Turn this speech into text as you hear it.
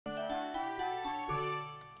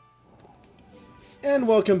And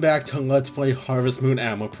welcome back to Let's Play Harvest Moon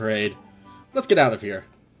Ammo Parade. Let's get out of here.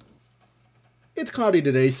 It's cloudy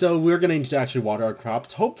today, so we're going to need to actually water our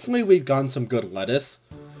crops. Hopefully we've gotten some good lettuce,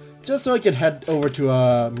 just so I can head over to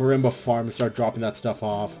a marimba farm and start dropping that stuff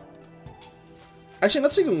off. Actually,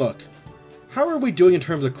 let's take a look. How are we doing in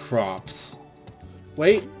terms of crops?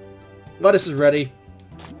 Wait, lettuce is ready.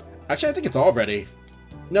 Actually, I think it's all ready.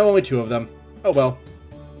 No, only 2 of them. Oh well.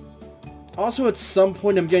 Also, at some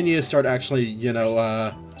point, I'm going to need to start actually,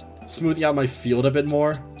 smoothing out my field a bit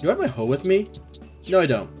more. Do I have my hoe with me? No, I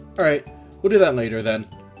don't. Alright, we'll do that later then.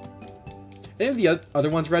 Any of the other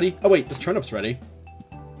ones ready? Oh wait, this turnip's ready.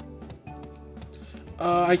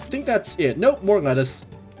 I think that's it. Nope, more lettuce.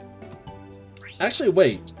 Actually,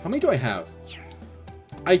 wait. How many do I have?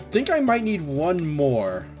 I think I might need 1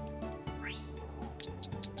 more.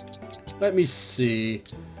 Let me see.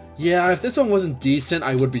 Yeah, if this one wasn't decent,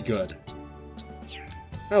 I would be good.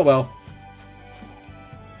 Oh well.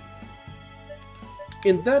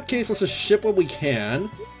 In that case, let's just ship what we can.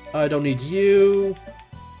 I don't need you.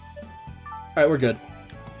 Alright, we're good.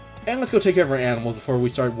 And let's go take care of our animals before we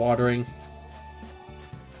start watering.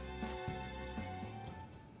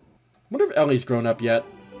 Wonder if Ellie's grown up yet.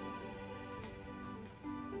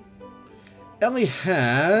 Ellie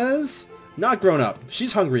has not grown up.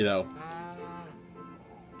 She's hungry though.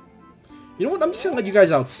 You know what? I'm just gonna let you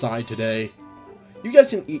guys outside today. You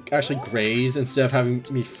guys can actually graze instead of having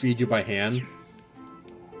me feed you by hand.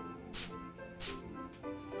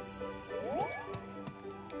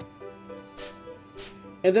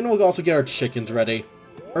 And then we'll also get our chickens ready.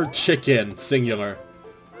 Or chicken, singular.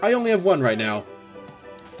 I only have 1 right now.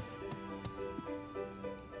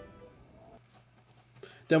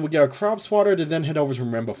 Then we'll get our crops watered and then head over to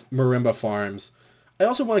marimba farms. I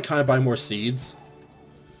also want to kind of buy more seeds,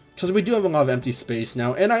 because we do have a lot of empty space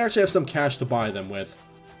now, and I actually have some cash to buy them with.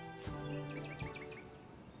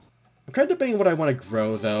 I'm kind of debating what I want to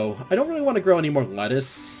grow, though. I don't really want to grow any more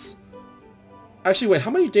lettuce. Actually, wait,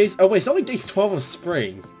 how many days? Oh, wait, it's only days 12 of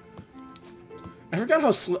spring. I forgot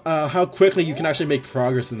how quickly you can actually make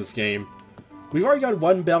progress in this game. We've already got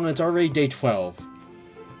 1 bell, and it's already day 12.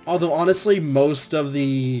 Although, honestly, most of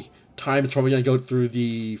the time it's probably going to go through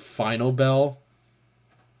the final bell.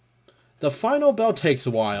 The final bell takes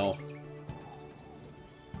a while.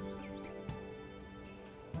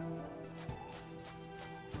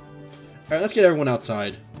 Alright, let's get everyone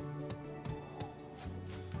outside.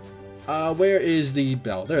 Where is the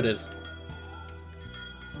bell? There it is.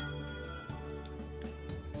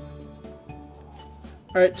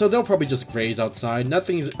 Alright, so they'll probably just graze outside.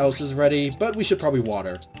 Nothing else is ready, but we should probably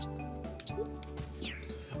water.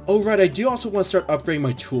 Oh right, I do also want to start upgrading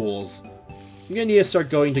my tools. I'm gonna need to start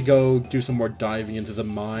going to go do some more diving into the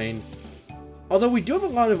mine. Although we do have a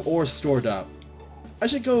lot of ore stored up. I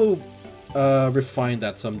should go refine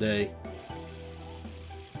that someday.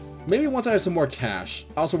 Maybe once I have some more cash.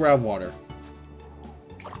 Also, we're out of water.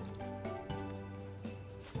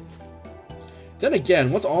 Then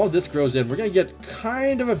again, once all of this grows in, we're gonna get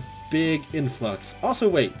kind of a big influx. Also,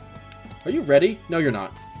 wait. Are you ready? No, you're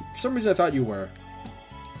not. For some reason, I thought you were.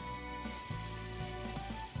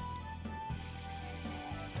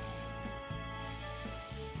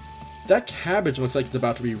 That cabbage looks like it's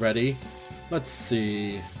about to be ready. Let's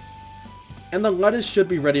see. And the lettuce should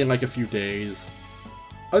be ready in like a few days.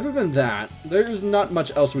 Other than that, there's not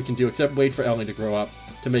much else we can do except wait for Ellie to grow up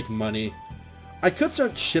to make money. I could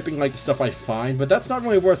start shipping like the stuff I find, but that's not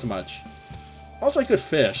really worth much. Also, I could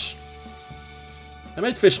fish. I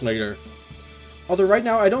might fish later. Although right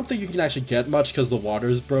now, I don't think you can actually get much because the water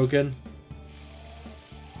is broken.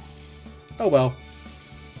 Oh well.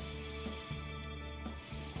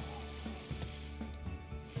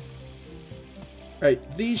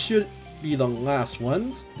 Alright, these should be the last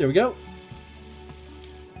ones. There we go.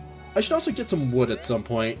 I should also get some wood at some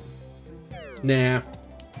point. Nah.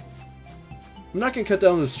 I'm not going to cut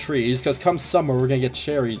down those trees, because come summer we're going to get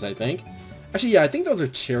cherries, I think. Actually, yeah, I think those are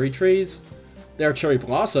cherry trees. They are cherry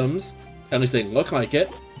blossoms. At least they look like it.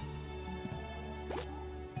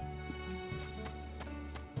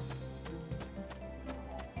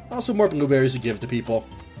 Also more blueberries to give to people.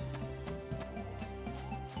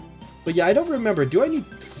 But yeah, I don't remember. Do I need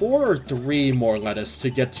 4 or 3 more lettuce to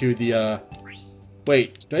get to the,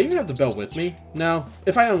 Wait, do I even have the bell with me? No.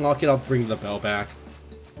 If I unlock it, I'll bring the bell back.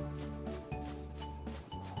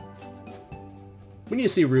 We need to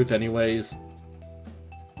see Ruth anyways.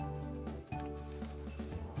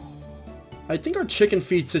 I think our chicken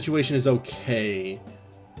feed situation is okay.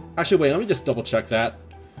 Actually, wait, let me just double check that.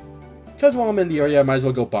 Because while I'm in the area, I might as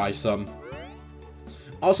well go buy some.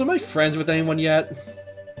 Also, am I friends with anyone yet?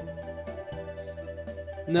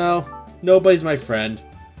 No. Nobody's my friend.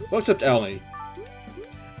 Well, except Ellie.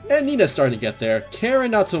 And Nina's starting to get there.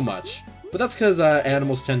 Karen, not so much. But that's because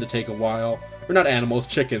animals tend to take a while. Or not animals,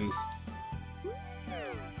 chickens.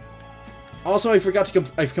 Also,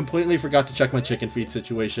 I completely forgot to check my chicken feed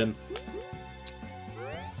situation.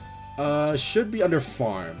 Should be under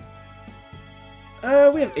farm.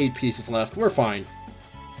 We have 8 pieces left. We're fine.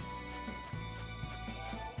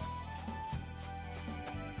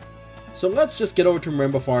 So let's just get over to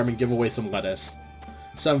Marimba Farm and give away some lettuce.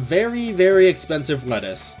 Some very, very expensive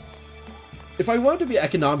lettuce. If I wanted to be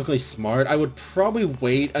economically smart, I would probably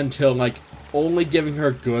wait until, like, only giving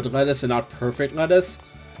her good lettuce and not perfect lettuce.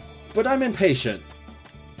 But I'm impatient.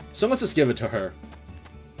 So let's just give it to her.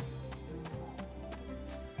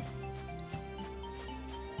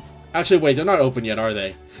 Actually, wait, they're not open yet, are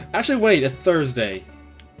they? Actually, wait, it's Thursday.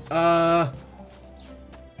 Are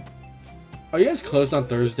you guys closed on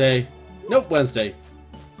Thursday? Nope, Wednesday.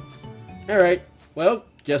 Alright, well,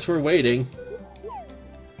 guess we're waiting.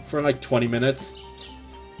 For like 20 minutes.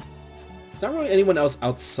 There's not really anyone else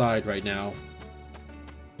outside right now.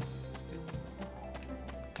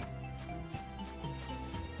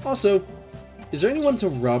 Also, is there anyone to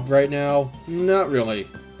rub right now? Not really.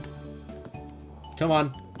 Come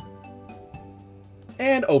on.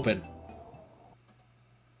 And open.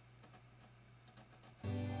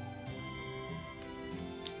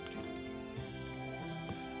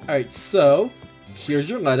 Alright, so, here's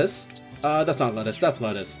your lettuce. That's not lettuce, that's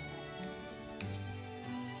lettuce.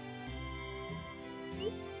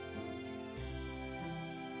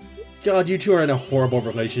 God, you two are in a horrible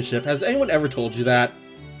relationship. Has anyone ever told you that?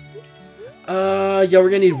 Yeah, we're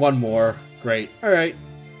gonna need one more. Great. Alright.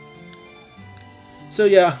 So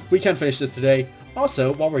yeah, we can finish this today.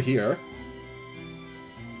 Also, while we're here,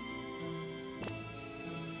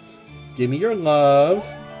 give me your love.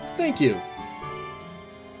 Thank you.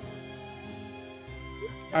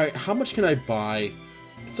 Alright, how much can I buy?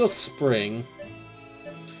 It's still spring.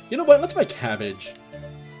 You know what? Let's buy cabbage.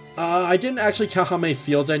 I didn't actually count how many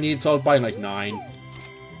fields I need, so I'll buy like 9.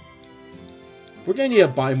 We're gonna need to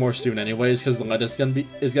buy more soon anyways, because the lettuce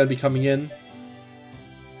is gonna be coming in.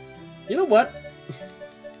 You know what?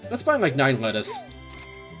 Let's buy like 9 lettuce.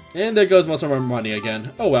 And there goes most of our money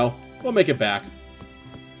again. Oh well, we'll make it back.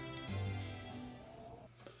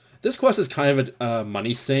 This quest is kind of a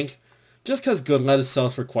money sink, just because good lettuce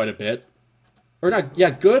sells for quite a bit. Or not, yeah,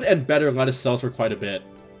 good and better lettuce sells for quite a bit.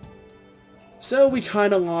 So we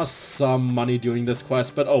kind of lost some money doing this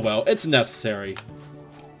quest, but oh well, it's necessary.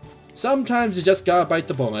 Sometimes you just gotta bite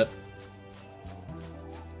the bullet.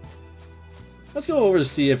 Let's go over to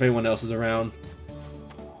see if anyone else is around.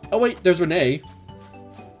 Oh wait, there's Renee.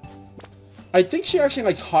 I think she actually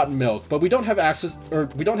likes hot milk, but we don't have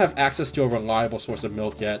access to a reliable source of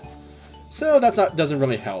milk yet. So doesn't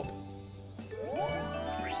really help.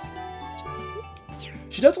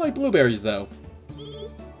 She does like blueberries though.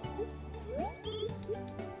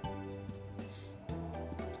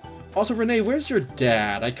 Also, Renee, where's your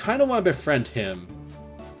dad? I kind of want to befriend him.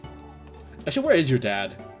 Actually, where is your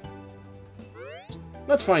dad?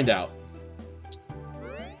 Let's find out.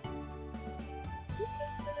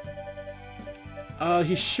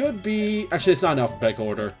 He should be... Actually, it's not in alphabetical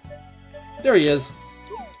order. There he is.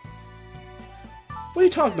 What are you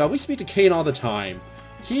talking about? We speak to Kane all the time.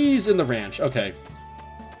 He's in the ranch. Okay.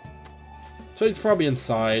 So he's probably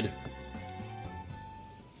inside.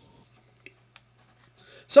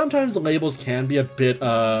 Sometimes the labels can be a bit,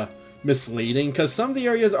 misleading, because some of the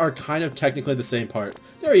areas are kind of technically the same part.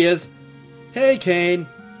 There he is. Hey, Kane.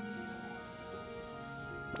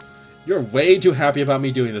 You're way too happy about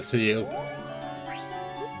me doing this to you.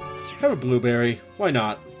 Have a blueberry. Why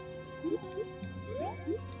not?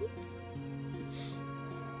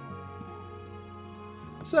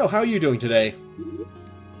 So, how are you doing today?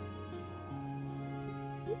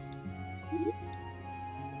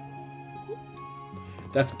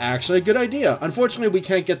 That's actually a good idea. Unfortunately, we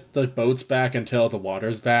can't get the boats back until the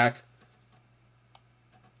water's back.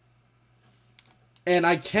 And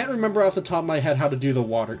I can't remember off the top of my head how to do the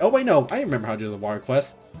water. Oh wait, no. I remember how to do the water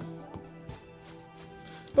quest.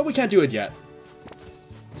 But we can't do it yet.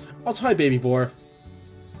 Also, hi, baby boar.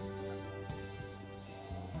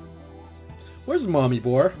 Where's mommy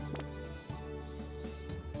boar?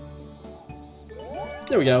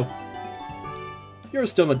 There we go. You're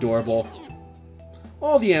still adorable.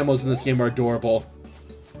 All the animals in this game are adorable.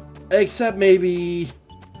 Except maybe...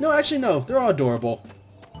 No, actually no. They're all adorable.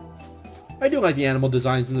 I do like the animal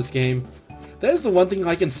designs in this game. That is the one thing I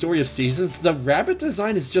like in Story of Seasons. The rabbit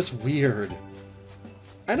design is just weird.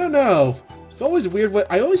 I don't know. It's always weird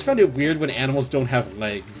I always found it weird when animals don't have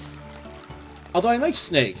legs. Although I like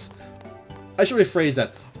snakes. I should rephrase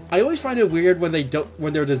that. I always find it weird when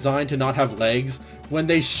they're designed to not have legs, when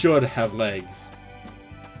they should have legs.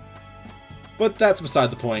 But that's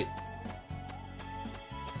beside the point.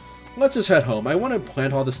 Let's just head home. I want to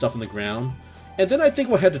plant all this stuff in the ground, and then I think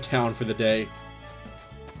we'll head to town for the day.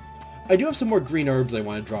 I do have some more green herbs I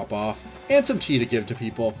want to drop off, and some tea to give to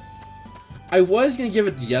people. I was going to give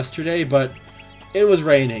it yesterday, but it was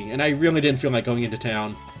raining, and I really didn't feel like going into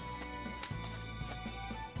town.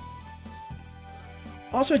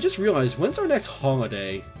 Also, I just realized, when's our next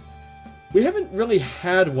holiday? We haven't really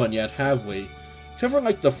had one yet, have we? Except for,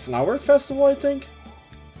 like, the Flower Festival, I think?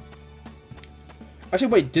 Actually,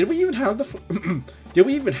 wait, did we even have the... did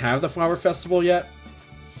we even have the Flower Festival yet?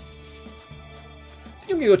 I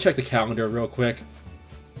think I'm gonna go check the calendar real quick.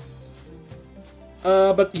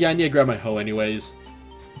 But yeah, I need to grab my hoe anyways.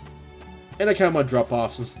 And I kinda want to drop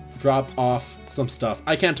off some stuff.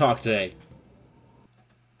 I can't talk today.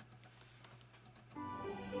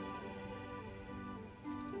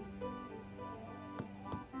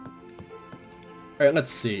 Alright,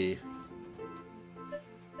 let's see.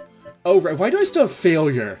 Oh, right. Why do I still have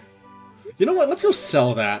failure? You know what? Let's go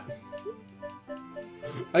sell that.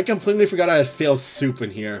 I completely forgot I had failed soup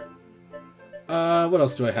in here. What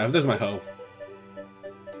else do I have? There's my hoe.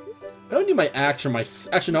 I don't need my axe or my...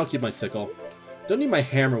 Actually, no, I'll keep my sickle. Don't need my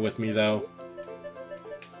hammer with me, though.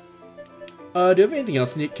 Do you have anything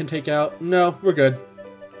else can take out? No, we're good.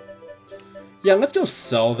 Yeah, let's go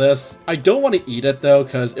sell this. I don't want to eat it, though,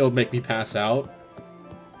 because it'll make me pass out.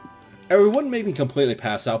 Or it wouldn't make me completely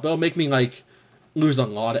pass out, but it'll make me, like, lose a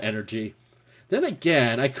lot of energy. Then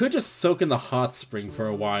again, I could just soak in the hot spring for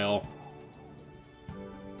a while.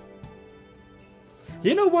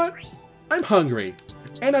 You know what? I'm hungry,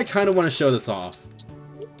 and I kind of want to show this off.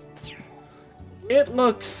 It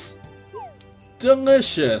looks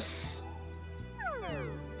delicious.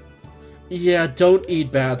 Yeah, don't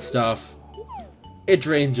eat bad stuff. It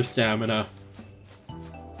drains your stamina.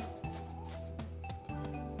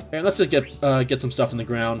 And let's just get some stuff in the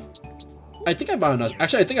ground. I think I bought enough.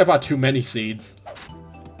 Actually, I think I bought too many seeds.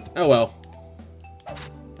 Oh well.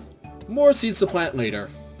 More seeds to plant later.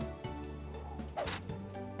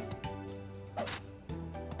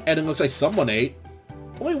 And it looks like someone ate.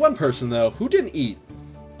 Only one person though. Who didn't eat?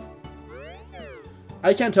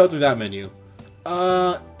 I can't tell through that menu.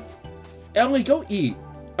 Ellie, go eat.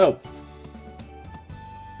 Oh.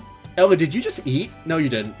 Ellie, did you just eat? No, you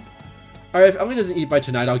didn't. Alright, if Ellie doesn't eat by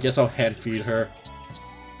tonight, I guess I'll hand feed her.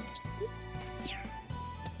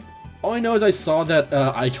 All I know is I saw that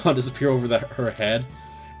icon disappear over her head,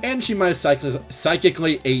 and she might have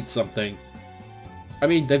psychically ate something. I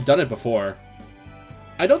mean, they've done it before.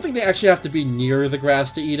 I don't think they actually have to be near the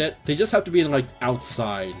grass to eat it. They just have to be, like,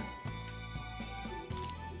 outside.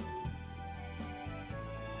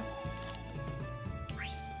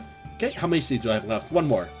 Okay, how many seeds do I have left? One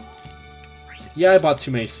more. Yeah, I bought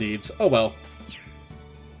too many seeds. Oh well.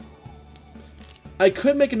 I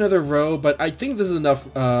could make another row, but I think this is enough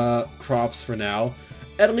crops for now.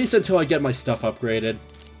 At least until I get my stuff upgraded.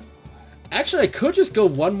 Actually, I could just go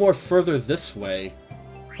one more further this way.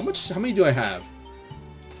 How many do I have?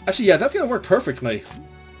 Actually, yeah, that's gonna work perfectly.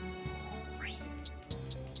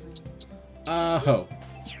 Ho.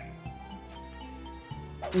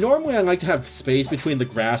 Normally, I like to have space between the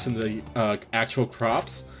grass and the actual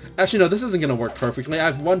crops. Actually, no, this isn't gonna work perfectly. I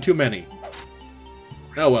have one too many.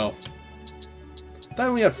 Oh well. That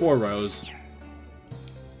only had 4 rows.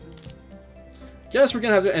 Guess we're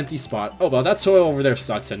gonna have an empty spot. Oh well, that soil over there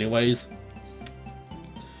sucks anyways.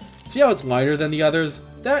 See how it's lighter than the others?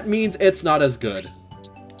 That means it's not as good.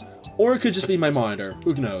 Or it could just be my monitor.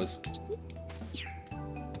 Who knows?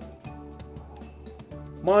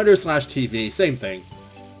 Monitor slash TV, same thing.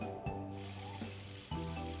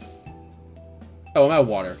 Oh, I'm out of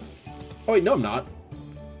water. Oh wait, no I'm not.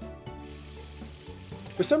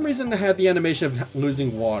 For some reason I had the animation of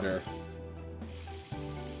losing water.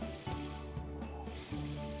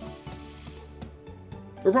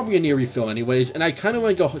 We're probably gonna need a refill anyways, and I kind of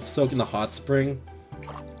want to go soak in the hot spring.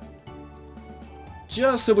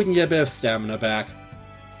 Just so we can get a bit of stamina back.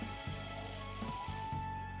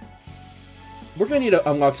 We're gonna need to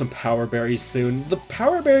unlock some power berries soon. The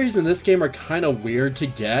power berries in this game are kind of weird to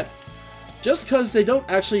get. Just because they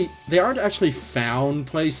aren't actually found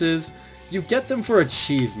places. You get them for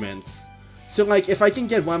achievements. So like, if I can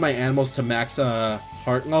get one of my animals to max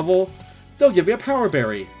heart level, they'll give you a power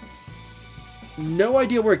berry. No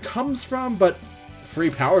idea where it comes from, but free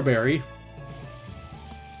power berry.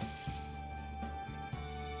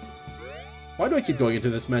 Why do I keep going into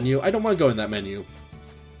this menu? I don't want to go in that menu.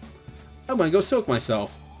 I want to go soak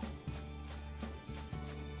myself.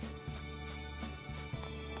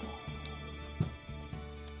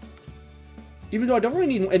 Even though I don't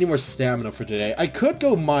really need any more stamina for today. I could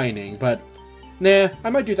go mining, but nah, I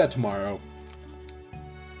might do that tomorrow.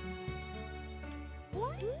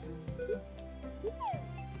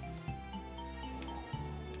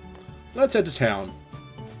 Let's head to town.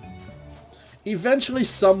 Eventually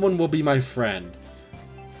someone will be my friend.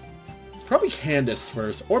 Probably Candace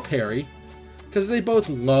first, or Perry. Because they both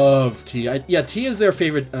love tea. Yeah, tea is their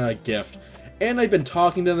favorite gift. And I've been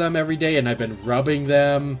talking to them every day, and I've been rubbing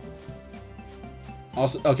them.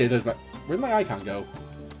 Also, okay, there's my... Where'd my icon go?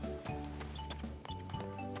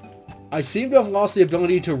 I seem to have lost the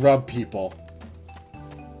ability to rub people.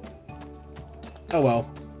 Oh well.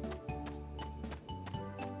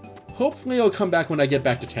 Hopefully it'll come back when I get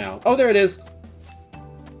back to town. Oh, there it is!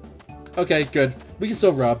 Okay, good. We can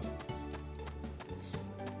still rub.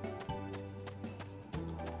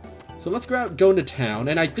 So let's go into town,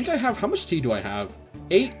 and I think I have... How much tea do I have?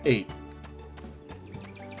 8.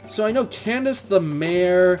 So I know Candace the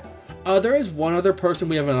mayor... there is one other person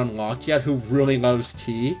we haven't unlocked yet who really loves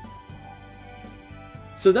tea.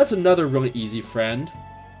 So that's another really easy friend.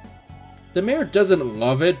 The mayor doesn't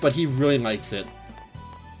love it, but he really likes it.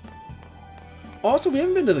 Also, we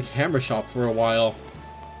haven't been to the camera shop for a while.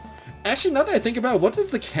 Actually, now that I think about it, what does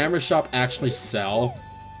the camera shop actually sell?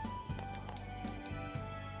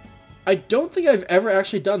 I don't think I've ever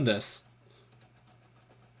actually done this.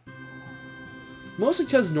 Mostly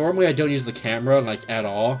because normally I don't use the camera, like, at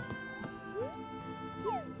all.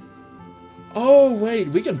 Oh, wait,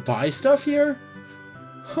 we can buy stuff here?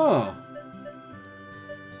 Huh.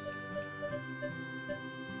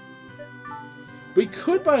 We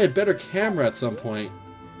could buy a better camera at some point.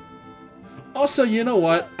 Also, you know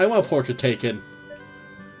what? I want a portrait taken.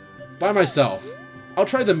 By myself. I'll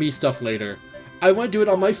try the me stuff later. I want to do it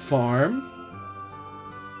on my farm.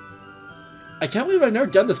 I can't believe I've never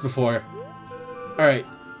done this before. Alright.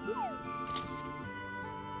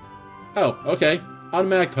 Oh, okay.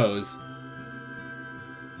 Automatic pose.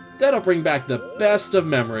 That'll bring back the best of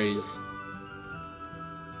memories.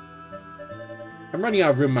 I'm running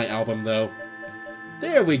out of room in my album, though.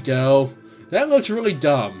 There we go. That looks really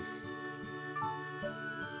dumb.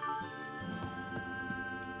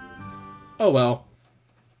 Oh well.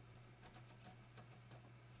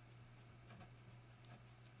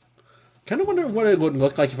 Kinda wonder what it would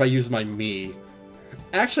look like if I used my me.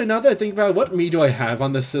 Actually, now that I think about it, what me do I have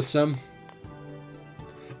on this system?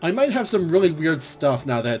 I might have some really weird stuff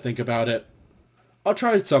now that I think about it. I'll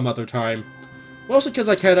try it some other time. Mostly because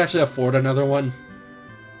I can't actually afford another one.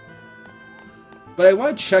 But I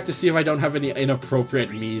want to check to see if I don't have any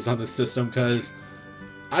inappropriate me's on the system, because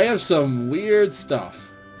I have some weird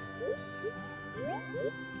stuff.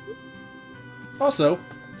 Also,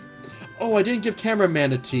 oh, I didn't give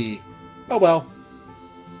Cameraman a tea. Oh well.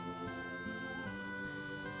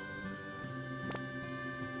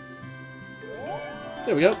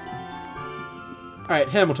 There we go. Alright,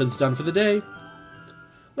 Hamilton's done for the day.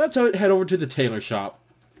 Let's head over to the tailor shop.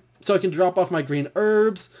 So I can drop off my green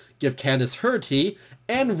herbs, give Candace her tea,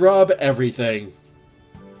 and rub everything.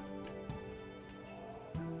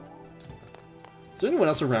 Is there anyone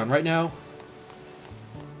else around right now?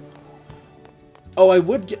 Oh, I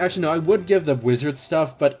would... Actually, no, I would give the wizard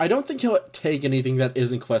stuff, but I don't think he'll take anything that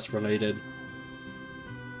isn't quest-related.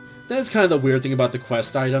 That is kind of the weird thing about the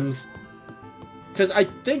quest items. Because I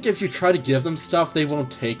think if you try to give them stuff, they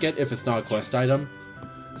won't take it if it's not a quest item.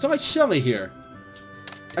 So like Shelly here.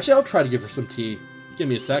 Actually, I'll try to give her some tea. Give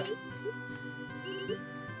me a sec.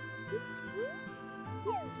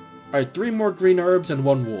 Alright, 3 more green herbs and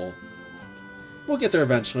 1 wool. We'll get there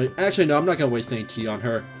eventually. Actually, no, I'm not going to waste any tea on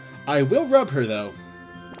her. I will rub her, though.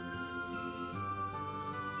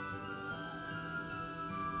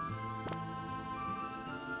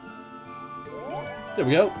 There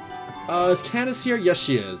we go. Is Candace here? Yes,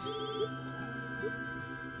 she is.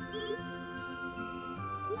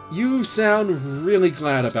 You sound really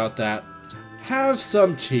glad about that. Have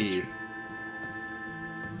some tea.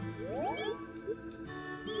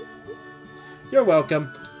 You're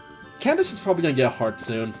welcome. Candace is probably gonna get a heart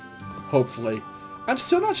soon. Hopefully. I'm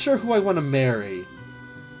still not sure who I want to marry.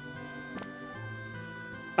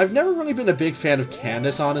 I've never really been a big fan of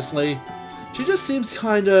Candace, honestly. She just seems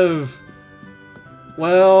kind of...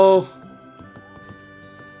 well...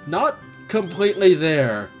 not completely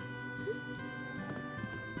there.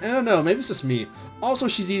 I don't know, maybe it's just me. Also,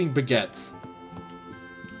 she's eating baguettes.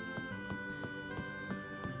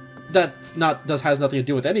 That has nothing to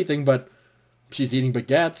do with anything, but she's eating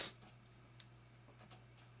baguettes.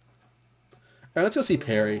 Alright, let's go see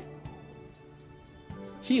Perry.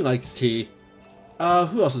 He likes tea.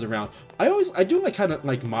 Who else is around? I do kind of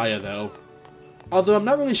like Maya, though. Although I'm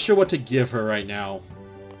not really sure what to give her right now.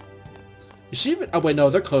 Is she even... Oh wait, no,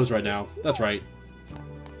 they're closed right now. That's right.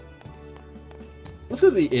 Let's go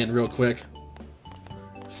to the inn real quick.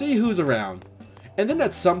 See who's around. And then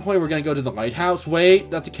at some point we're gonna go to the lighthouse.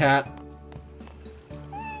 Wait, that's a cat.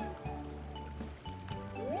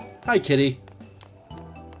 Hi, kitty.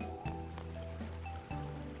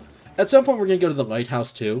 At some point we're gonna go to the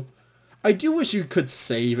lighthouse too. I do wish you could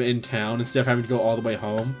save in town instead of having to go all the way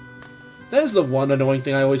home. That is the one annoying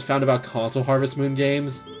thing I always found about console Harvest Moon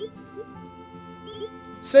games.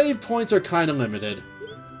 Save points are kinda limited.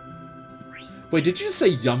 Wait, did you just say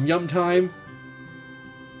yum yum time?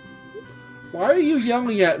 Why are you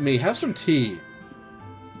yelling at me? Have some tea.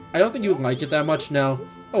 I don't think you would like it that much now.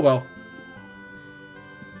 Oh well.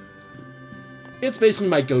 It's basically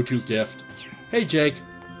my go-to gift. Hey Jake,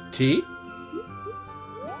 tea?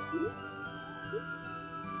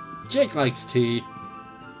 Jake likes tea.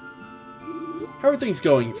 How are things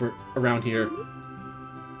going for around here?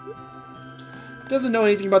 Doesn't know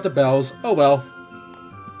anything about the bells. Oh well.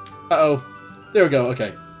 Uh-oh. There we go,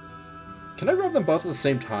 okay. Can I rub them both at the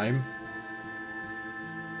same time?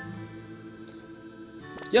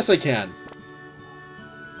 Yes, I can.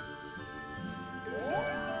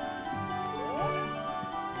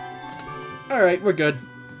 Alright, we're good.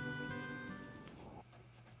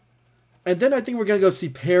 And then I think we're gonna go see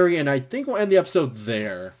Perry, and I think we'll end the episode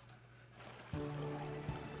there.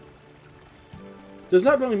 There's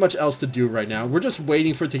not really much else to do right now. We're just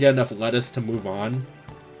waiting for it to get enough lettuce to move on.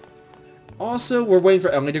 Also, we're waiting for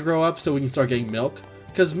Ellie to grow up so we can start getting milk,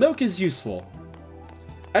 because milk is useful.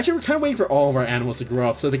 Actually, we're kind of waiting for all of our animals to grow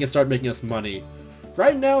up so they can start making us money.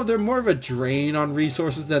 Right now, they're more of a drain on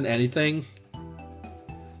resources than anything.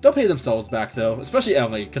 They'll pay themselves back though, especially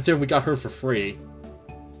Ellie, considering we got her for free.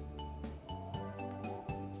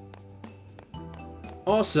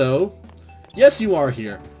 Also, yes, you are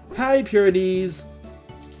here. Hi, Purities.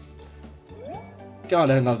 God,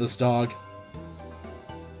 I love this dog.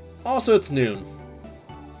 Also, it's noon.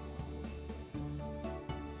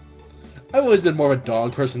 I've always been more of a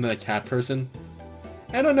dog person than a cat person.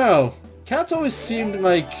 I don't know. Cats always seemed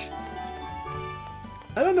like...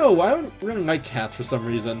 I don't know. I don't really like cats for some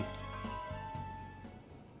reason.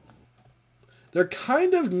 They're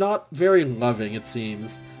kind of not very loving, it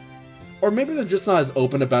seems. Or maybe they're just not as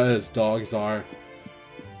open about it as dogs are.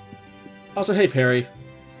 Also, hey, Perry.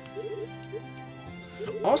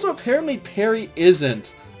 Also, apparently Perry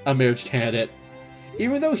isn't a marriage candidate,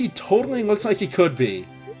 even though he totally looks like he could be.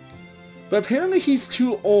 But apparently he's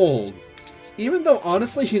too old, even though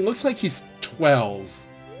honestly he looks like he's 12.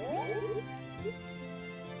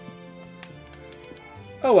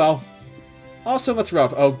 Oh well. Also, let's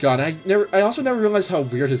wrap. Oh god, I also never realized how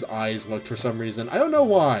weird his eyes looked for some reason. I don't know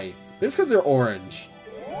why. Maybe it's because they're orange.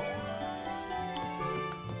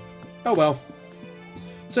 Oh well.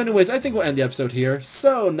 So anyways, I think we'll end the episode here.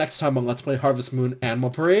 So next time on Let's Play Harvest Moon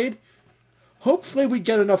Animal Parade, hopefully we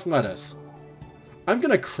get enough lettuce. I'm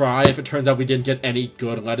gonna cry if it turns out we didn't get any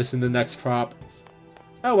good lettuce in the next crop.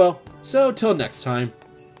 Oh well. So till next time.